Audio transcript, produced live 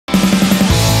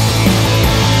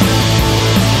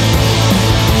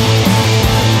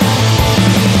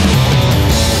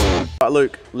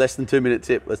Luke, less than 2 minute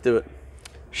tip. Let's do it.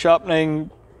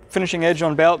 Sharpening, finishing edge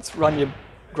on belts, run your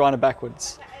grinder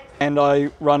backwards. And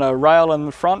I run a rail in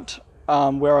the front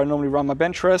where I normally run my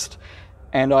bench rest,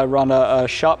 and I run a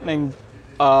sharpening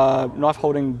knife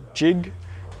holding jig,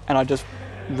 and I just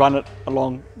run it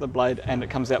along the blade and it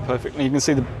comes out perfectly. You can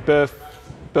see the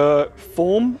burr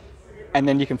form, and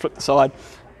then you can flip the side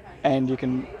and you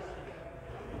can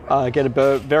get a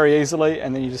burr very easily,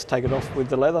 and then you just take it off with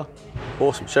the leather.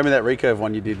 Awesome. Show me that recurve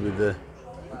one you did with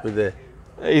the.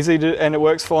 Easy to, and it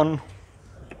works on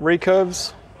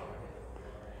recurves.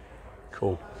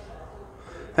 Cool.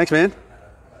 Thanks, man.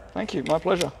 Thank you, my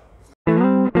pleasure.